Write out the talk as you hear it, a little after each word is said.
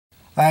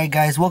Alright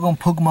guys, welcome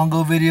to Pokemon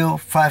Go video.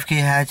 5k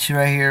hatch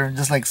right here,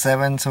 just like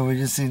 7, so we're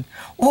just seeing.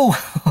 Oh,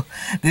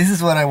 this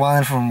is what I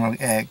wanted from an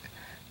egg.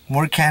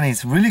 More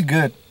candies, really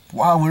good.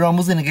 Wow, we're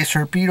almost gonna get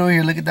Sharpedo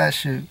here, look at that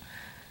shit.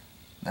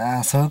 Ah,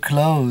 so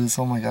close.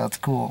 Oh my god, it's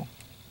cool.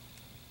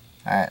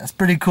 Alright, that's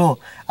pretty cool.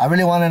 I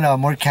really wanted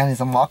more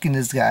candies. I'm walking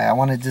this guy, I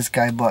wanted this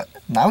guy, but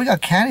now we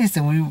got candies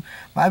and we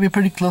might be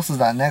pretty close to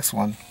that next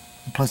one.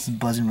 Plus it's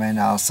buzzing right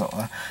now, so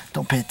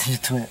don't pay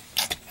attention to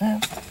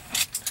it.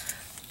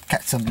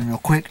 Catch something real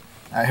quick.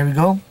 Alright, here we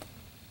go.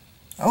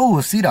 Oh,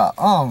 Aceeta.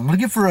 I'm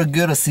looking for a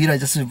good Aceeta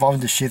just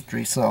evolving the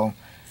Shiftry, so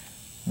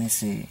let me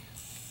see.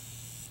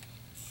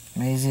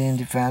 Amazing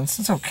defense.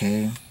 It's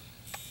okay.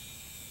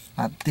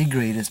 Not the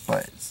greatest,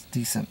 but it's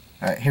decent.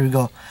 Alright, here we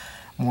go.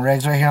 More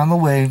eggs right here on the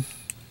way.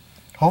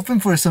 Hoping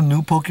for some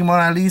new Pokemon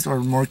at least, or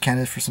more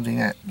candidates for something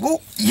that.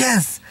 Oh,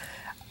 yes!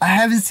 I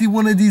haven't seen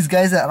one of these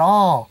guys at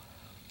all.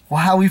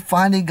 Wow, we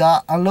finally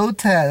got a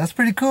Lotad. That's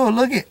pretty cool.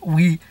 Look at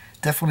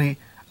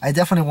I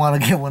definitely want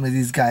to get one of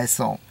these guys,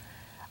 so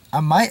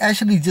I might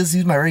actually just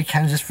use my rare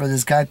candy just for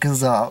this guy,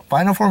 because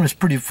final form is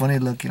pretty funny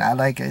looking. I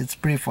like it. It's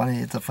pretty funny.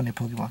 It's a funny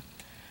Pokemon.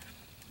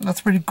 That's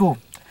pretty cool.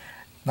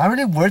 Not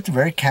really worth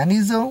rare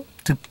candies though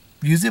to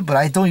use it, but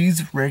I don't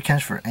use rare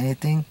candies for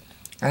anything.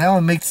 And that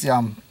one makes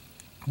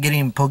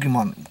getting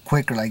Pokemon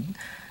quicker, like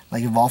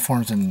evolve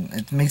forms, and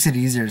it makes it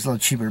easier. It's a little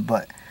cheaper,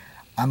 but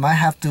I might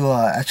have to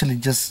actually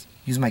just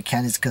use my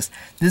candies, because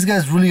this guy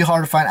is really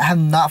hard to find. I have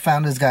not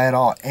found this guy at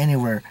all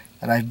anywhere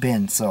that I've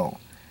been, so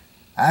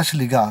I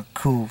actually got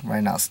cool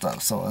right now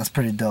stuff, so that's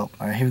pretty dope.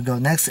 Alright, here we go.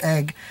 Next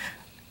egg,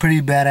 pretty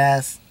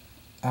badass.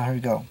 Here we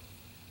go.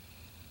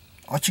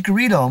 Oh,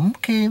 Chikorito.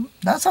 Okay,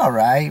 that's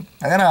alright.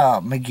 I got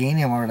a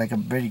Meganium, or like a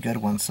pretty good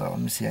one, so let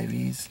me see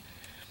IVs.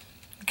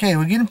 Okay,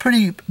 we're getting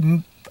pretty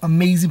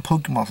amazing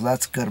Pokemon, so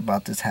that's good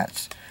about this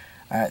hatch.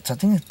 Alright, so I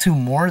think it's 2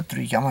 more,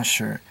 3, I'm not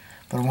sure.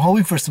 But I'm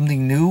hoping for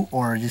something new,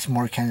 or just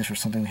more candies for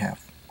something we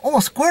have. Oh,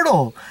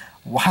 Squirtle!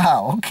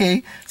 Wow,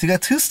 okay. So you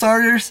got 2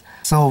 starters.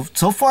 So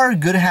far,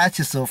 good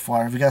hatches so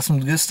far. We got some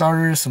good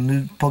starters, some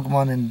new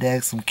Pokemon in the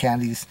deck, some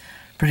candies.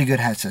 Pretty good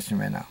hatch session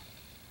right now.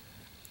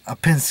 A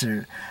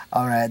Pinsir.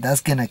 Alright,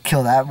 that's gonna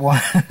kill that one.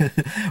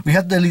 We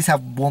have to at least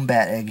have 1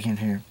 bad egg in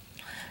here.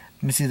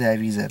 Let me see the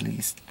IVs at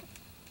least.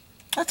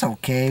 That's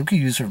okay. We could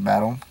use her for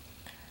battle.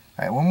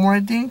 Alright, 1 more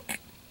I think.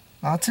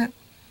 That's it.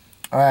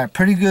 Alright,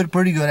 pretty good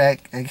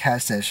egg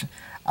hatch session,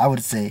 I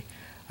would say.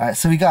 Alright,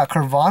 so we got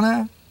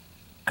Carvanha,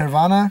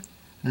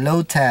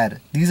 Lotad.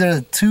 These are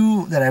the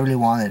 2 that I really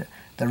wanted.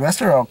 The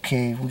rest are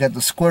okay. We got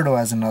the Squirtle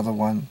as another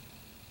one,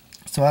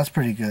 so that's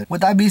pretty good. With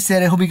that being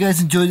said, I hope you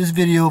guys enjoyed this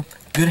video.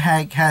 Good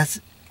egg hatch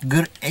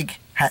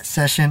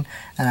session,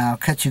 and I'll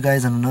catch you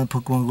guys on another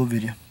Pokemon Go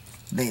video.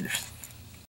 Laters.